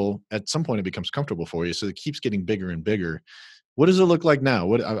uncomfortable, at some point it becomes comfortable for you. So it keeps getting bigger and bigger. What does it look like now?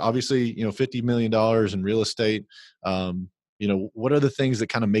 What, obviously, $50 million in real estate. What are the things that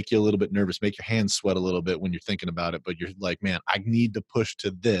kind of make you a little bit nervous, make your hands sweat a little bit when you're thinking about it, but you're like, man, I need to push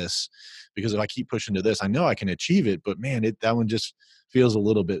to this, because if I keep pushing to this, I know I can achieve it, but man, that one just feels a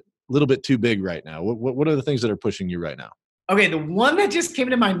little bit too big right now. What are the things that are pushing you right now? Okay, the one that just came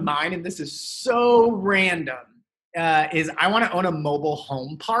to my mind, and this is so random, is I want to own a mobile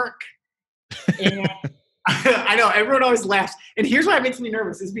home park. And I know everyone always laughs. And here's why it makes me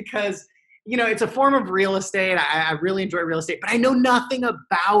nervous, is because, it's a form of real estate. I really enjoy real estate, but I know nothing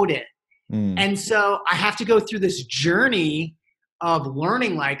about it. And so I have to go through this journey of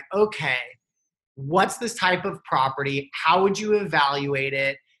learning, like, okay, what's this type of property? How would you evaluate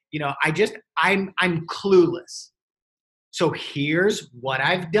it? I'm clueless. So here's what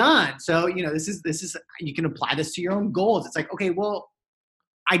I've done. So, this is, you can apply this to your own goals. It's like, okay, well,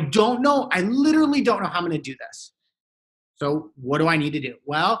 I don't know. I literally don't know how I'm going to do this. So what do I need to do?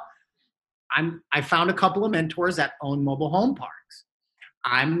 Well, I found a couple of mentors that own mobile home parks.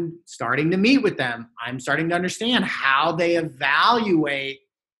 I'm starting to meet with them. I'm starting to understand how they evaluate,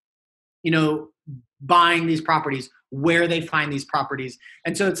 buying these properties, where they find these properties.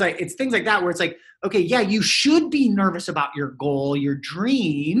 And so it's things like that where it's like, okay, yeah, you should be nervous about your goal, your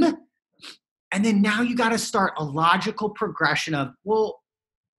dream. And then now you got to start a logical progression of, well,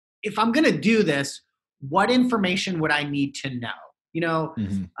 if I'm going to do this, what information would I need to know?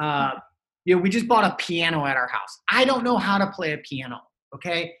 We just bought a piano at our house. I don't know how to play a piano.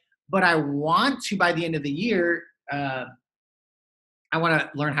 Okay. But I want to, by the end of the year, I want to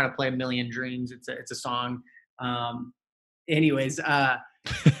learn how to play A Million Dreams. It's a song. It's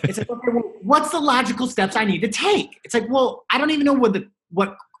like, okay, well, what's the logical steps I need to take? It's like, well, I don't even know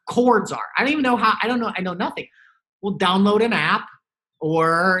what chords are. I don't even know how. I know nothing. Well, download an app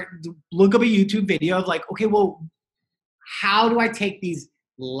or look up a YouTube video of, like, okay, well, how do I take these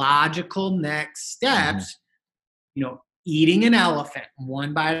logical next steps? Eating an elephant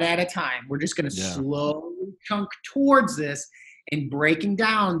one bite at a time. We're just going to slowly chunk towards this, and breaking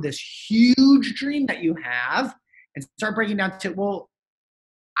down this huge dream that you have, and start breaking down to, well,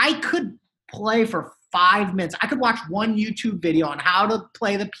 I could play for 5 minutes. I could watch one YouTube video on how to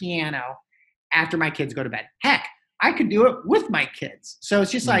play the piano after my kids go to bed. Heck, I could do it with my kids. So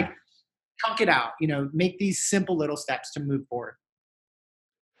it's just like, chunk it out, make these simple little steps to move forward.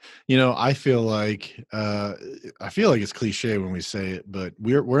 I feel like it's cliche when we say it, but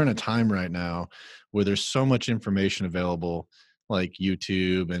we're in a time right now where there's so much information available, like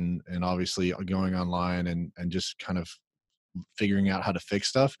YouTube and obviously going online and just kind of figuring out how to fix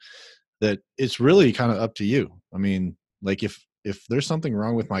stuff, that it's really kind of up to you. I mean, like if there's something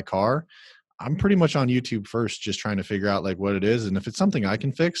wrong with my car, I'm pretty much on YouTube first, just trying to figure out like what it is. And if it's something I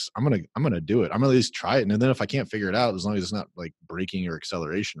can fix, I'm going to do it. I'm gonna at least try it. And then if I can't figure it out, as long as it's not like braking or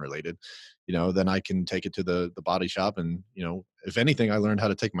acceleration related, then I can take it to the body shop. And, if anything, I learned how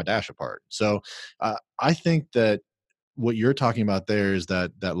to take my dash apart. So I think that what you're talking about there is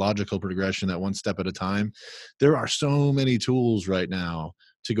that logical progression, that one step at a time. There are so many tools right now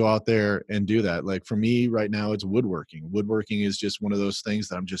to go out there and do that. Like for me right now, it's woodworking. Woodworking is just one of those things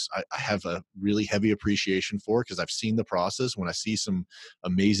that I have a really heavy appreciation for, because I've seen the process. When I see some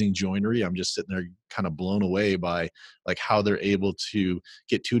amazing joinery, I'm just sitting there kind of blown away by like how they're able to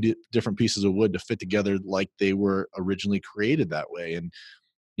get two different pieces of wood to fit together like they were originally created that way. And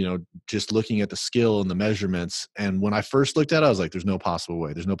just looking at the skill and the measurements. And when I first looked at it, I was like, there's no possible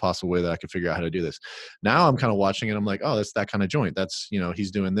way. There's no possible way that I could figure out how to do this. Now I'm kind of watching it. I'm like, oh, that's that kind of joint. That's, he's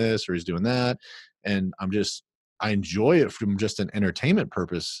doing this or he's doing that. And I enjoy it from just an entertainment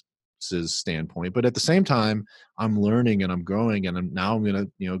purposes standpoint. But at the same time, I'm learning and I'm growing, and I'm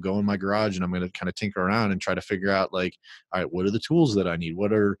going to, go in my garage and I'm going to kind of tinker around and try to figure out like, all right, what are the tools that I need?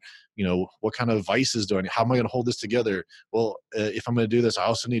 What are, what kind of vices do I need? How am I going to hold this together? Well, if I'm going to do this, I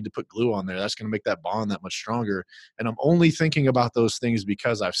also need to put glue on there. That's going to make that bond that much stronger. And I'm only thinking about those things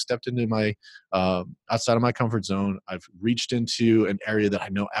because I've stepped into my, outside of my comfort zone. I've reached into an area that I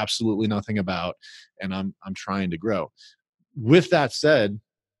know absolutely nothing about, and I'm trying to grow. With that said,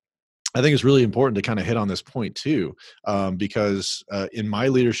 I think it's really important to kind of hit on this point too, because in my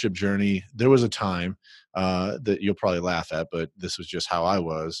leadership journey, there was a time that you'll probably laugh at, but this was just how I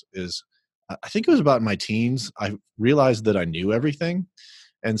was, I think it was about in my teens, I realized that I knew everything.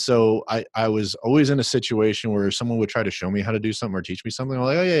 And so I was always in a situation where someone would try to show me how to do something or teach me something. I'm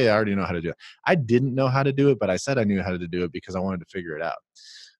like, oh yeah, I already know how to do it. I didn't know how to do it, but I said I knew how to do it because I wanted to figure it out.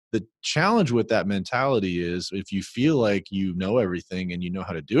 The challenge with that mentality is, if you feel like you know everything and you know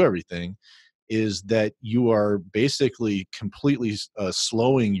how to do everything, is that you are basically completely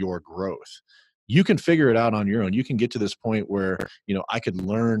slowing your growth. You can figure it out on your own. You can get to this point where, I could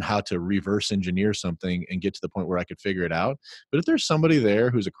learn how to reverse engineer something and get to the point where I could figure it out. But if there's somebody there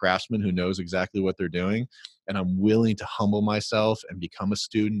who's a craftsman who knows exactly what they're doing, and I'm willing to humble myself and become a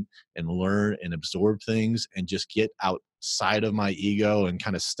student and learn and absorb things and just get outside of my ego and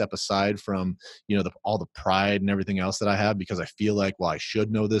kind of step aside from, all the pride and everything else that I have, because I feel like, well, I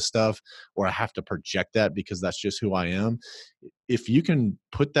should know this stuff, or I have to project that because that's just who I am. If you can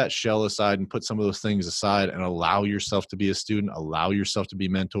put that shell aside and put some of those things aside and allow yourself to be a student, allow yourself to be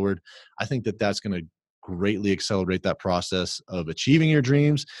mentored, I think that that's going to greatly accelerate that process of achieving your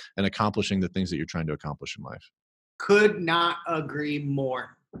dreams and accomplishing the things that you're trying to accomplish in life. Could not agree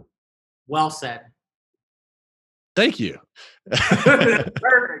more. Well said. Thank you. Perfect.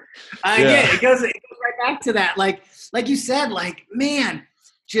 Yeah, it goes right back to that. Like you said, man,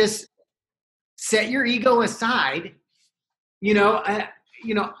 just set your ego aside. Owning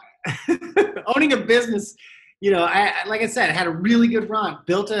a business, like I said, I had a really good run,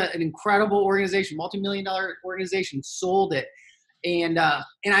 built an incredible organization, multi-million-dollar organization, sold it. And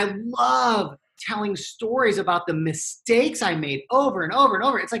I love telling stories about the mistakes I made over and over and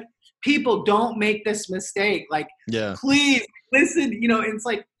over. It's like, people, don't make this mistake. Please listen, it's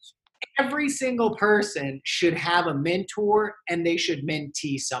like every single person should have a mentor, and they should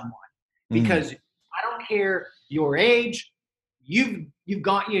mentee someone, because I don't care your age. You've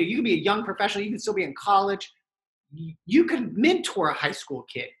gone, you can be a young professional. You can still be in college. You could mentor a high school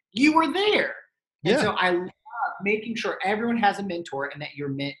kid. You were there. And so I love making sure everyone has a mentor, and that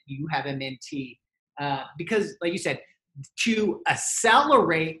you have a mentee, because like you said, to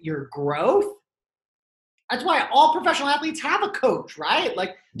accelerate your growth. That's why all professional athletes have a coach, right?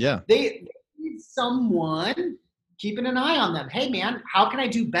 They need someone keeping an eye on them. Hey man, how can I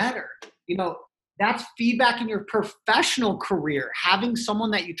do better? That's feedback in your professional career. Having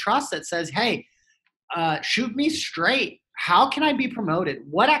someone that you trust that says, hey, shoot me straight. How can I be promoted?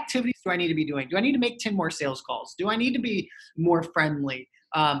 What activities do I need to be doing? Do I need to make 10 more sales calls? Do I need to be more friendly?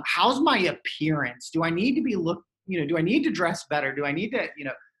 How's my appearance? Do I need to be do I need to dress better? Do I need to,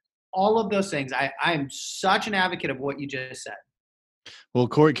 all of those things. I am such an advocate of what you just said. Well,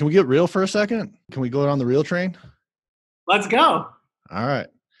 Corey, can we get real for a second? Can we go on the real train? Let's go. All right.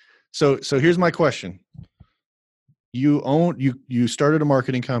 So here's my question. You started a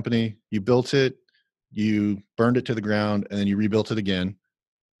marketing company, you built it, you burned it to the ground, and then you rebuilt it again.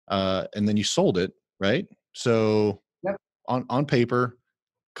 And then you sold it, right? So Yep. on paper,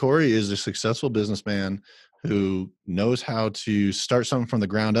 Corey is a successful businessman who knows how to start something from the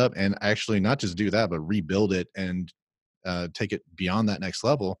ground up and actually not just do that, but rebuild it and take it beyond that next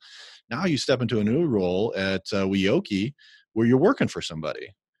level. Now you step into a new role at Weoki where you're working for somebody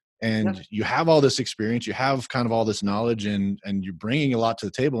Yep. and you have all this experience, you have kind of all this knowledge and you're bringing a lot to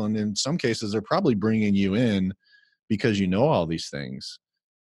the table. And in some cases, they're probably bringing you in because you know all these things.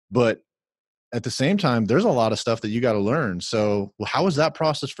 But at the same time, there's a lot of stuff that you got to learn. So how was that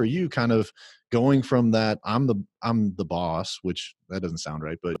process for you kind of going from that I'm the boss, which that doesn't sound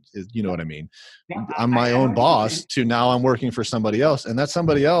right, but you know what I mean? Yeah, I'm my I know own what you're boss saying. to now I'm working for somebody else. And that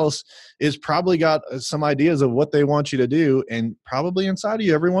somebody else is probably got some ideas of what they want you to do. And probably inside of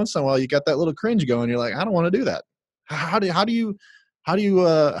you, every once in a while, you got that little cringe going. You're like, I don't want to do that. How do you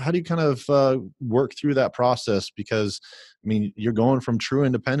kind of work through that process? Because I mean, you're going from true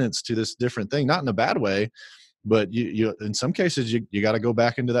independence to this different thing, not in a bad way, but you in some cases you got to go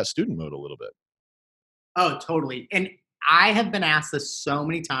back into that student mode a little bit. Oh, totally. And I have been asked this so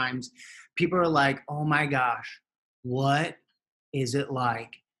many times. People are like, oh my gosh, what is it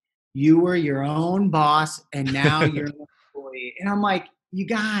like? You were your own boss and now you're an employee. And I'm like, you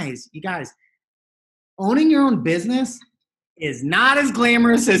guys, owning your own business is not as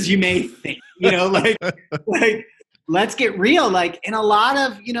glamorous as you may think. Like let's get real. Like in a lot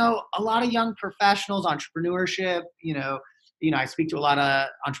of young professionals, entrepreneurship, I speak to a lot of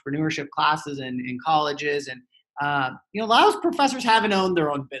entrepreneurship classes in colleges, and a lot of those professors haven't owned their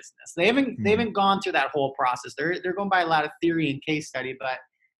own business. They haven't gone through that whole process. They're going by a lot of theory and case study. But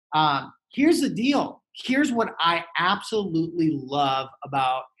here's the deal. Here's what I absolutely love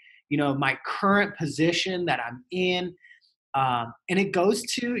about my current position that I'm in. And it goes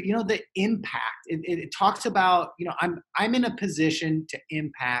to the impact. It talks about I'm in a position to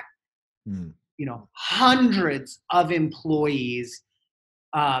impact Mm, hundreds of employees,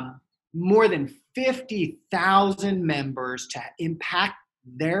 um, more than 50,000 members to impact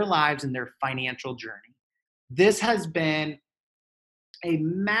their lives and their financial journey. This has been a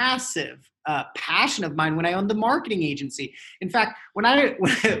massive passion of mine when I owned the marketing agency. In fact, when I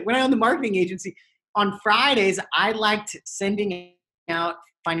when I owned the marketing agency, on Fridays I liked sending out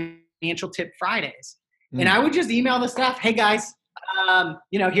financial tip Fridays, and mm, I would just email the staff, "Hey guys,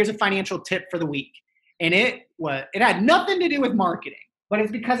 here's a financial tip for the week," and it had nothing to do with marketing, but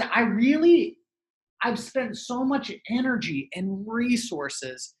it's because I've spent so much energy and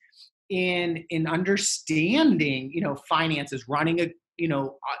resources in understanding finances, running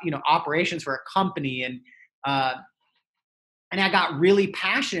operations for a company, and I got really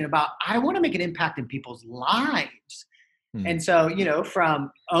passionate about I want to make an impact in people's lives. mm. And so,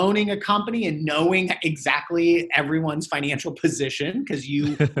 from owning a company and knowing exactly everyone's financial position because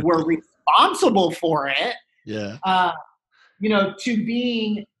you were responsible for it, Yeah. uh, to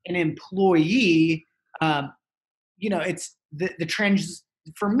being an employee, um, it's the trends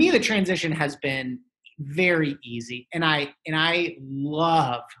for me. The transition has been very easy, and I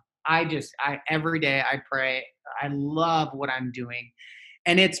love. I every day I pray. I love what I'm doing,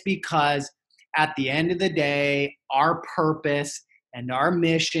 and it's because at the end of the day, our purpose and our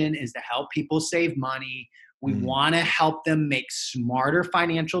mission is to help people save money. We Mm. want to help them make smarter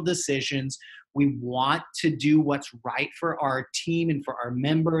financial decisions. We want to do what's right for our team and for our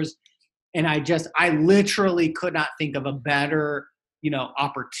members. And I literally could not think of a better,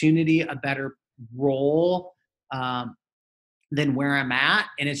 opportunity, a better role, um, than where I'm at.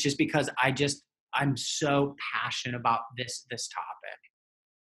 And it's just because I'm so passionate about this topic.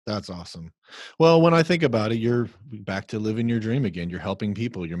 That's awesome. Well, when I think about it, you're back to living your dream again. You're helping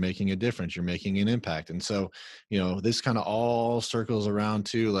people, you're making a difference, you're making an impact. And so, this kind of all circles around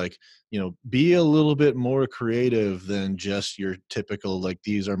to like, be a little bit more creative than just your typical, like,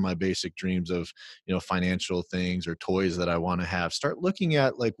 these are my basic dreams of, financial things or toys that I want to have. Start looking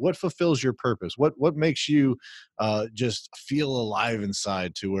at like what fulfills your purpose, what makes you just feel alive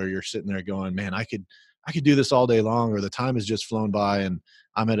inside to where you're sitting there going, man, I could do this all day long, or the time has just flown by and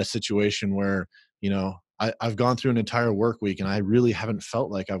I'm at a situation where, I've gone through an entire work week and I really haven't felt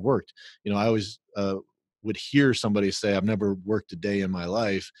like I've worked. I always would hear somebody say, I've never worked a day in my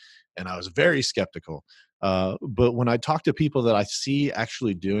life. And I was very skeptical. But when I talk to people that I see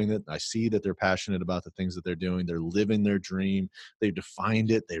actually doing it, I see that they're passionate about the things that they're doing. They're living their dream. They've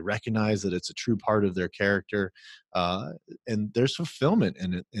defined it. They recognize that it's a true part of their character, and there's fulfillment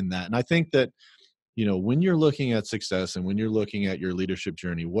in that. And I think that, when you're looking at success and when you're looking at your leadership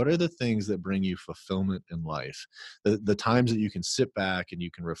journey, what are the things that bring you fulfillment in life? The times that you can sit back and you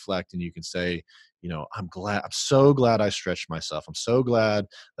can reflect and you can say, I'm so glad I stretched myself. I'm so glad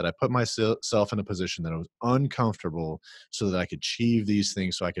that I put myself in a position that I was uncomfortable so that I could achieve these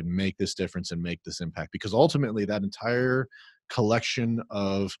things, so I could make this difference and make this impact. Because ultimately, that entire collection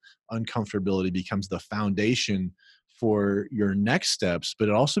of uncomfortability becomes the foundation for your next steps, but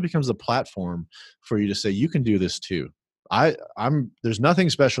it also becomes a platform for you to say, you can do this too. There's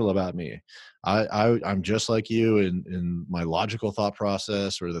nothing special about me. I'm just like you in my logical thought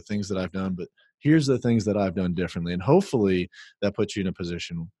process or the things that I've done, but here's the things that I've done differently. And hopefully that puts you in a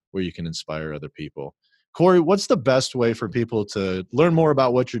position where you can inspire other people. Corey, what's the best way for people to learn more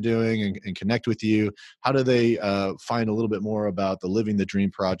about what you're doing and connect with you? How do they find a little bit more about the Living the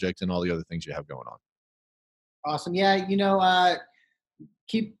Dream Project and all the other things you have going on? Awesome. Yeah,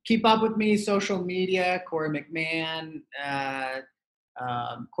 keep up with me, social media, Corey McMahon,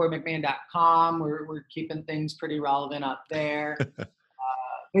 CoreyMcMahon.com. We're keeping things pretty relevant up there.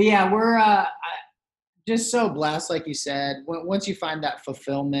 But yeah, we're just so blessed, like you said. Once you find that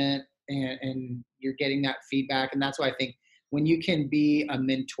fulfillment and you're getting that feedback, and that's why I think when you can be a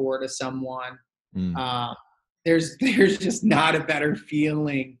mentor to someone, there's just not a better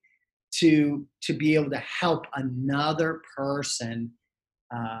feeling to be able to help another person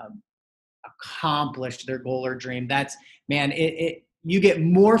accomplish their goal or dream. That's, man, you get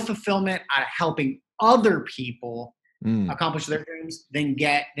more fulfillment out of helping other people accomplish their dreams than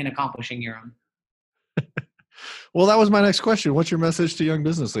accomplishing your own. Well, that was my next question. What's your message to young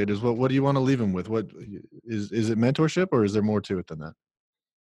business leaders? What do you want to leave them with? What is it, mentorship, or is there more to it than that?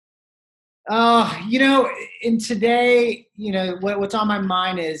 In today, what's on my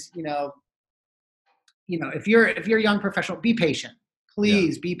mind is, if you're a young professional, be patient.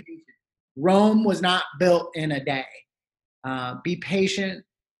 Please be patient. Rome was not built in a day. Be patient.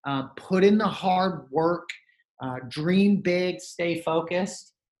 Put in the hard work. Dream big. Stay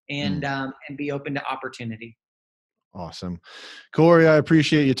focused, and be open to opportunity. Awesome. Corey, I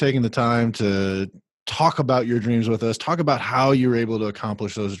appreciate you taking the time to talk about your dreams with us, talk about how you were able to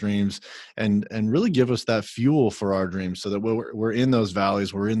accomplish those dreams, and really give us that fuel for our dreams, so that we're in those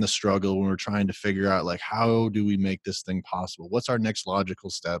valleys, we're in the struggle, when we're trying to figure out, like, how do we make this thing possible? What's our next logical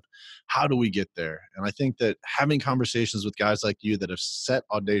step? How do we get there? And I think that having conversations with guys like you that have set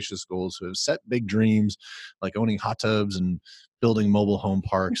audacious goals, who have set big dreams, like owning hot tubs and building mobile home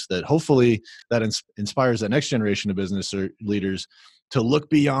parks, that hopefully that inspires that next generation of business or leaders to look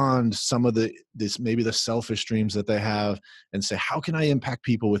beyond some of maybe the selfish dreams that they have, and say, how can I impact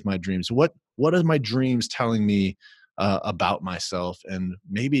people with my dreams? What are my dreams telling me about myself? And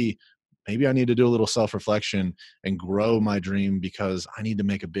maybe I need to do a little self-reflection and grow my dream, because I need to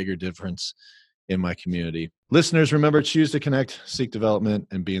make a bigger difference in my community. Listeners, remember, choose to connect, seek development,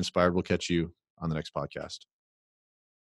 and be inspired. We'll catch you on the next podcast.